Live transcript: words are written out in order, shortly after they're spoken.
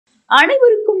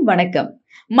அனைவருக்கும் வணக்கம்.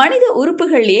 மனித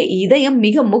உறுப்புகளிலேயே இதயம்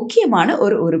மிக முக்கியமான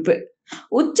ஒரு உறுப்பு.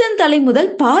 உச்சந்தலை முதல்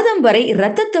பாதம் வரை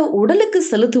இரத்தத்தை உடலுக்கு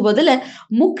செலுத்துவதில்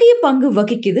முக்கிய பங்கு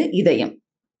வகிக்குது இதயம்.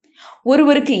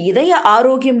 ஒருவருக்கு இதய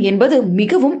ஆரோக்கியம் என்பது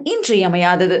மிகவும்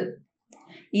இன்றியமையாதது.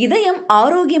 இதயம்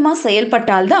ஆரோக்கியமா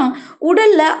செயல்பட்டால்தான்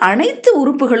உடல்ல அனைத்து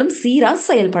உறுப்புகளும் சீரா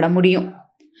செயல்பட முடியும்.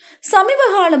 சமீப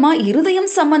காலமா இருதயம்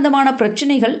சம்பந்தமான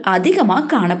பிரச்சனைகள் அதிகமா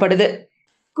காணப்படுது.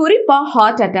 குறிப்பா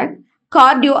ஹார்ட் அட்டாக்,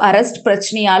 கார்டியோ அரெஸ்ட்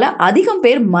பிரச்சனையால அதிகம்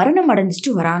பேர் மரணம்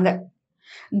அடைஞ்சிட்டு வராங்க.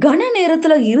 கன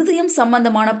நேரத்துல இருதயம்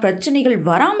சம்பந்தமான பிரச்சனைகள்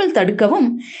வராமல் தடுக்கவும்,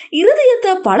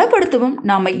 இருதயத்தை பலப்படுத்தவும்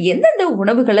நாம எந்தெந்த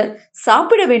உணவுகளை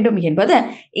சாப்பிட வேண்டும் என்பதை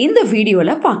இந்த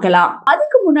வீடியோல பார்க்கலாம்.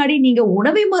 அதுக்கு முன்னாடி நீங்க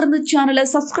உணவை மருந்து சேனலை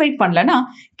சப்ஸ்கிரைப் பண்ணலனா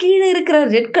கீழே இருக்கிற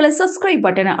ரெட் கலர் சப்ஸ்கிரைப்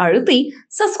பட்டனை அழுத்தி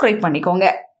சப்ஸ்கிரைப் பண்ணிக்கோங்க.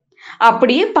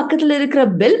 அப்படியே பக்கத்துல இருக்கிற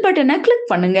பெல் பட்டனை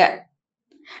கிளிக் பண்ணுங்க.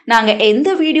 நாங்க எந்த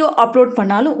வீடியோ அப்லோட்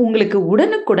பண்ணாலும் உங்களுக்கு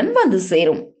உடனுக்குடன் வந்து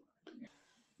சேரும்.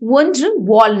 1.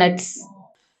 வால்நட்ஸ்.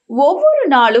 ஒவ்வொரு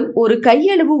நாளும் ஒரு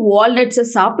கையளவு வால்நட்ஸை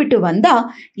சாப்பிட்டு வந்தா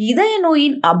இதய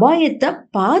நோயின் அபாயத்தை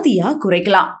பாதியா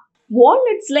குறைக்கலாம்.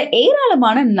 வால்நட்ஸ்ல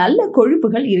ஏராளமான நல்ல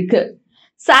கொழுப்புகள் இருக்கு.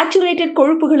 சாச்சுரேட்டட்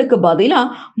கொழுப்புகளுக்கு பதிலா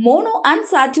மோனோ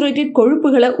அன்சாச்சுரேட்டட்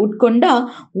கொழுப்புகளை உட்கொண்டா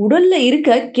உடல்ல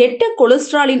இருக்க கெட்ட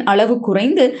கொலஸ்ட்ராலின் அளவு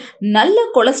குறைந்து நல்ல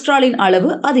கொலஸ்ட்ராலின்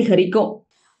அளவு அதிகரிக்கும்.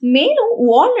 மேலும்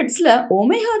வால்நட்ஸ்ல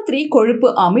ஒமேகா 3 கொழுப்பு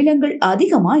அமிலங்கள்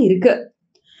அதிகமா இருக்கு.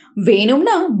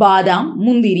 வேணும்னா பாதாம்,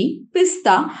 முந்திரி,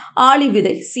 பிஸ்தா, ஆளி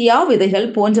விதை, சியா விதைகள்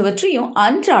போன்றவற்றையும்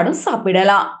அன்றாடம்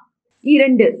சாப்பிடலாம்.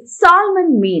 2.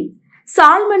 சால்மன் மீன்.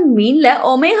 சால்மன் மீன்ல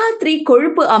ஒமேகா 3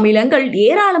 கொழுப்பு அமிலங்கள்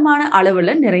ஏராளமான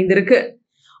அளவுல நிறைந்திருக்கு.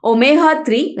 ஒமேகா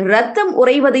 3 ரத்தம்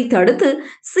உறைவதை தடுத்து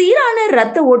சீரான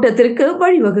இரத்த ஓட்டத்திற்கு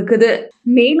வழிவகுக்குது.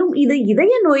 மேலும் இது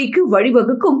இதய நோய்க்கு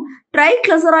வழிவகுக்கும்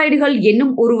ட்ரைகிளிசரைடுகள்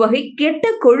என்னும் ஒரு வகை கெட்ட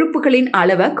கொழுப்புகளின்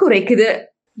அளவை குறைக்குது.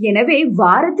 எனவே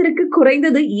வாரத்திற்கு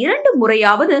குறைந்தது 2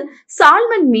 முறையாவது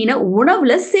சால்மன் மீனை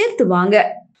உணவுல சேர்த்து வாங்க.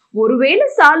 ஒருவேளை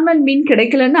சால்மன் மீன்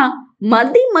கிடைக்கலன்னா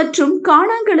மத்தி மற்றும்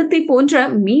காணாங்கழுத்தை போன்ற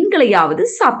மீன்களையாவது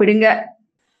சாப்பிடுங்க.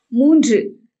 3.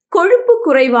 கொழுப்பு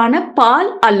குறைவான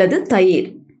பால் அல்லது தயிர்.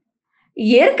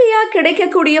 இயற்கையா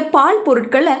கிடைக்கக்கூடிய பால்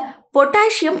பொருட்கள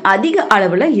பொட்டாசியம் அதிக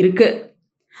அளவுல இருக்கு.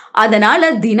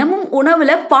 அதனால தினமும்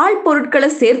உணவுல பால் பொருட்களை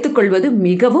சேர்த்துக் கொள்வது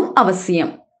மிகவும்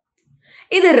அவசியம்.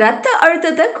 இது இரத்த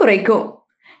அழுத்தத்தை குறைக்கும்.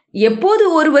 எப்போது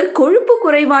ஒருவர் கொழுப்பு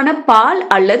குறைவான பால்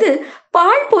அல்லது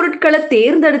பால் பொருட்களை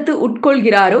தேர்ந்தெடுத்து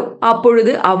உட்கொள்கிறாரோ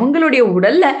அப்பொழுது அவங்களுடைய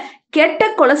உடல்ல கெட்ட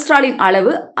கொலஸ்ட்ராலின்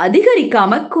அளவு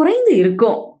அதிகரிக்காம குறைந்து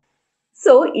இருக்கும்.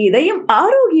 இதயம்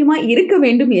ஆரோக்கியமா இருக்க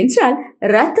வேண்டும் என்றால்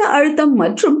இரத்த அழுத்தம்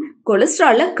மற்றும்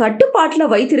கொலஸ்ட்ரால கட்டுப்பாட்டுல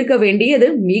வைத்திருக்க வேண்டியது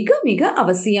மிக மிக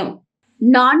அவசியம்.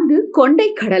 4.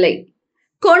 கொண்டைக்கடலை.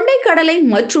 கொண்டைக்கடலை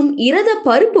மற்றும் இரத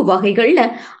பருப்பு வகைகள்ல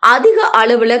அதிக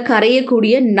அளவுல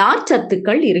கரையக்கூடிய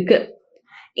நார்ச்சத்துக்கள் இருக்கு.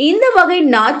 இந்த வகை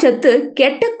நார்ச்சத்து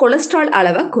கெட்ட கொலஸ்ட்ரால்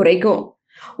அளவை குறைக்கும்.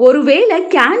 ஒருவேளை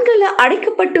கேன்களை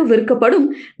அடைக்கப்பட்டு விற்கப்படும்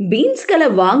பீன்ஸ்களை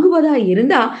வாங்குவதா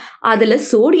இருந்தா அதுல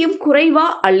சோடியம் குறைவா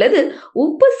அல்லது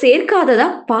உப்பு சேர்க்காததா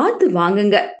பார்த்து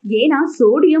வாங்குங்க. ஏன்னா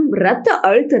சோடியம் இரத்த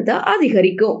அழுத்தத்தை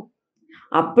அதிகரிக்கும்.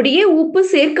 அப்படியே உப்பு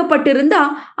சேர்க்கப்பட்டிருந்தா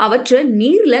அவற்றை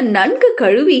நீர்ல நன்கு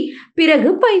கழுவி பிறகு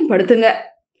பயன்படுத்துங்க.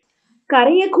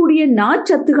 கரையக்கூடிய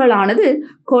நார்ச்சத்துகளானது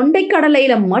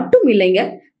கொண்டைக்கடலையில மட்டும் இல்லைங்க,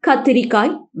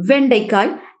 கத்திரிக்காய்,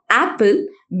 வெண்டைக்காய், ஆப்பிள்,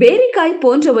 பேரிக்காய்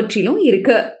போன்றவற்றிலும்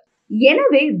இருக்கு.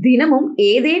 எனவே தினமும்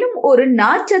ஏதேனும் ஒரு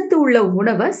நார்ச்சத்து உள்ள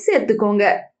உணவை சேர்த்துக்கோங்க.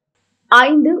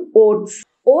 5. ஓட்ஸ்.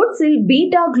 ஓட்ஸில்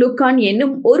பீட்டா குளுக்கான்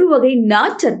என்னும் ஒரு வகை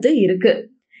நார்ச்சத்து இருக்கு.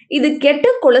 இது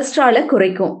கெட்ட கொலஸ்ட்ராலை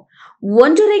குறைக்கும்.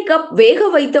 1.5 கப் வேக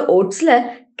வைத்த ஓட்ஸ்ல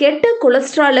கெட்ட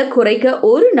கொலஸ்ட்ராலை குறைக்க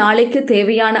ஒரு நாளைக்கு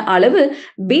தேவையான அளவு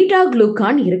பீட்டா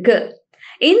குளுக்கான் இருக்கு.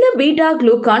 இந்த பீட்டா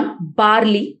குளுக்கான்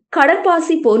பார்லி,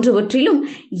 கடற்பாசி போன்றவற்றிலும்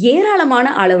ஏராளமான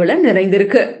அளவுல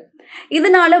நிறைந்திருக்கு.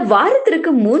 இதனால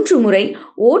வாரத்திற்கு 3 முறை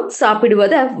ஓட்ஸ்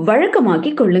சாப்பிடுவதை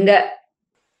வழக்கமாக்கி கொள்ளுங்க.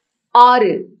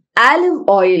 6. Olive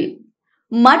oil.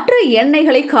 மற்ற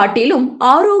எண்ணெய்களை காட்டிலும்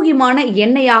ஆரோக்கியமான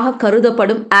எண்ணெயாக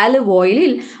கருதப்படும் ஆலிவ்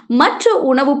ஆயிலில் மற்ற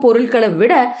உணவுப் பொருட்களை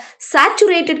விட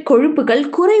சாச்சுரேட்டட் கொழுப்புகள்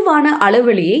குறைவான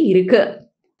அளவிலேயே இருக்கு.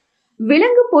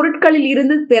 விலங்கு பொருட்களில்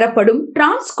இருந்து பெறப்படும்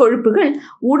டிரான்ஸ் கொழுப்புகள்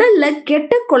உடல்ல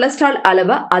கெட்ட கொலஸ்ட்ரால்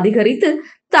அளவை அதிகரித்து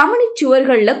தமனி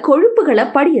சுவர்கள்ல கொழுப்புகளை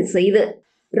படிய செய்து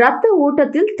இரத்த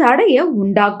ஓட்டத்தில் தடைய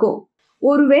உண்டாக்கும்.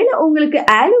 ஒருவேளை உங்களுக்கு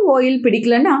ஆலிவ் ஆயில்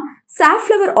பிடிக்கலன்னா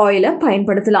சாஃப்ளவர் ஆயிலை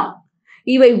பயன்படுத்தலாம்.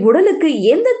 இவை உடலுக்கு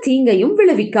எந்த தீங்கையும்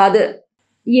விளைவிக்காது.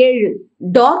 7.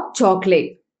 Dark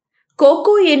chocolate.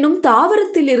 கோகோ என்னும்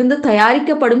தாவரத்தில் இருந்து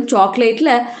தயாரிக்கப்படும் சாக்லேட்ல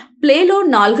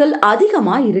பிளேனோனால்கள்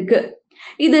அதிகமா இருக்கு.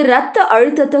 இது இரத்த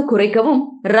அழுத்தத்தை குறைக்கவும்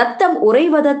ரத்தம்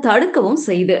உறைவதை தடுக்கவும்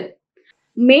செய்து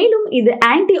மேலும் இது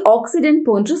ஆன்டி ஆக்சிடென்ட்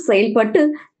போன்று செயல்பட்டு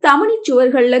தமனி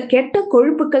சுவர்கள்ல கெட்ட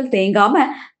கொழுப்புகள் தேங்காம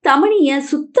தமனிய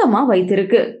சுத்தமா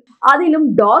வைத்திருக்கு. அதிலும்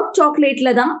டார்க் சாக்லேட்ல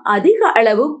தான் அதிக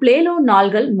அளவு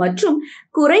பிளேனோனால்கள் மற்றும்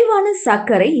குறைவான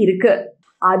சர்க்கரை இருக்கு.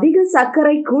 அதிக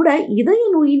சர்க்கரை கூட இதய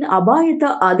நோயின் அபாயத்தை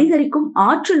அதிகரிக்கும்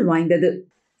ஆற்றல் வாய்ந்தது.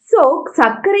 சோ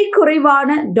சர்க்கரை குறைவான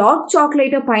டார்க்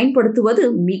சாக்லேட்டை பயன்படுத்துவது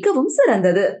மிகவும்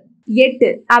சிறந்தது. 8.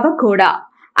 அவகோடா.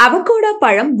 அவகோடா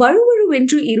பழம்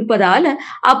வழுவழுவென்று இருப்பதால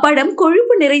அப்பழம்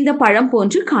கொழுப்பு நிறைந்த பழம்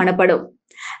போன்று காணப்படும்.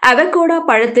 அவகோடா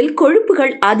பழத்தில்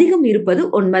கொழுப்புகள் அதிகம் இருப்பது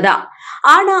உண்மைதான்.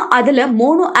 ஆனா அதுல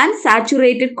மோனோ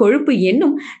அன்சாச்சுரேட்டட் கொழுப்பு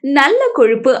என்னும் நல்ல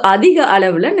கொழுப்பு அதிக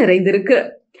அளவுல நிறைந்திருக்கு.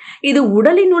 இது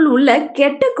உடலினுள் உள்ள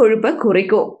கெட்ட கொழுப்பை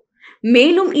குறைக்கும்.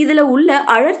 மேலும் இதுல உள்ள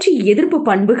அழற்சி எதிர்ப்பு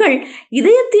பண்புகள்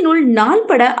இதயத்தினுள்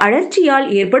நாள்பட அழற்சியால்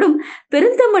ஏற்படும்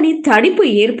பெருந்தமனி தடிப்பு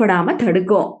ஏற்படாம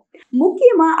தடுக்கும்.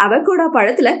 முக்கியமா அவகோடா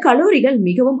பழத்துல கலோரிகள்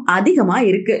மிகவும் அதிகமா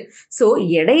இருக்கு. சோ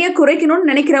எடையை குறைக்கணும்னு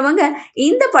நினைக்கிறவங்க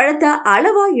இந்த பழத்தை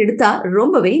அளவா எடுத்தா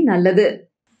ரொம்பவே நல்லது.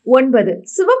 9.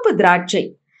 சிவப்பு திராட்சை.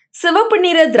 சிவப்பு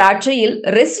நிற திராட்சையில்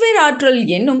ரெஸ்வெராட்ரல்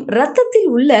என்னும் இரத்தத்தில்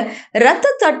உள்ள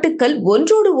இரத்த தட்டுக்கள்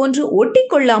ஒன்றோடு ஒன்று ஒட்டி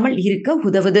கொள்ளாமல் இருக்க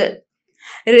உதவுது.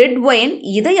 ரெட் ஒயின்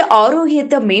இதய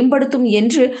ஆரோக்கியத்தை மேம்படுத்தும்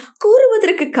என்று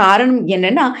கூறுவதற்கு காரணம்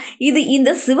என்னன்னா, இது இந்த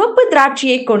சிவப்பு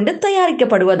திராட்சையை கொண்டு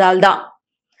தயாரிக்கப்படுவதால் தான்.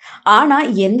 ஆனா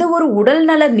எந்த ஒரு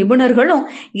உடல்நல நிபுணர்களும்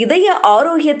இதய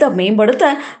ஆரோக்கியத்தை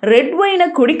மேம்படுத்த ரெட் ஒயினை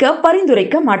குடிக்க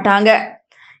பரிந்துரைக்க மாட்டாங்க.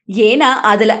 ஏன்னா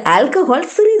அதுல ஆல்கஹால்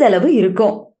சிறிதளவு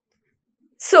இருக்கும்.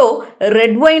 சோ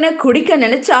ரெட் ஒயினை குடிக்க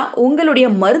நினைச்சா உங்களுடைய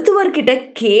மருத்துவர்கிட்ட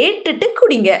கேட்டுட்டு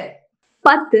குடிங்க.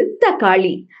 10.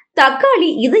 தக்காளி. தக்காளி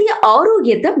இதய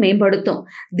ஆரோக்கியத்தை மேம்படுத்தும்.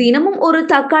 தினமும் ஒரு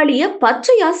தக்காளிய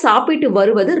பச்சையா சாப்பிட்டு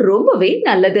வருவது ரொம்பவே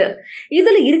நல்லது.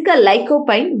 இதுல இருக்க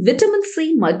லைகோபைன், விட்டமின் சி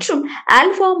மற்றும்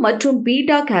ஆல்பா மற்றும்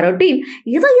பீட்டா கேரோட்டின்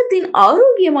இதயத்தின்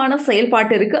ஆரோக்கியமான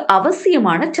செயல்பாட்டிற்கு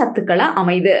அவசியமான சத்துக்களா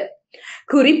அமைது.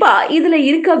 குறிப்பா இதுல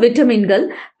இருக்க விட்டமின்கள்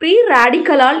ப்ரீ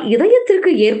ராடிக்கலால்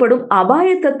இதயத்திற்கு ஏற்படும்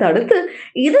அபாயத்தை தடுத்து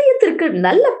இதயத்திற்கு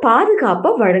நல்ல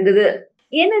பாதுகாப்பை வழங்குது.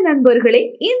 என்ன நண்பர்களே,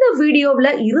 இந்த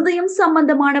வீடியோவில் இருதயம்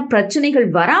சம்பந்தமான பிரச்சனைகள்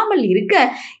வராமல் இருக்க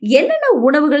என்னென்ன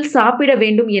உணவுகள் சாப்பிட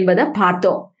வேண்டும் என்பதை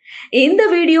பார்த்தோம். இந்த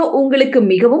வீடியோ உங்களுக்கு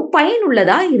மிகவும்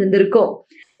பயனுள்ளதா இருந்திருக்கும்.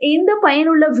 இந்த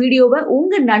பயனுள்ள வீடியோவை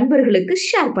உங்க நண்பர்களுக்கு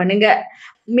ஷேர் பண்ணுங்க.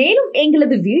 மேலும்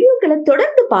எங்களது வீடியோக்களை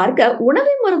தொடர்ந்து பார்க்க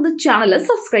உணவை மருந்து சேனலை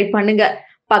சப்ஸ்கிரைப் பண்ணுங்க.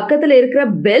 பக்கத்துல இருக்கிற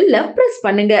பெல்ல பிரஸ்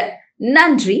பண்ணுங்க.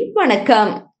 நன்றி,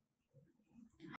 வணக்கம்.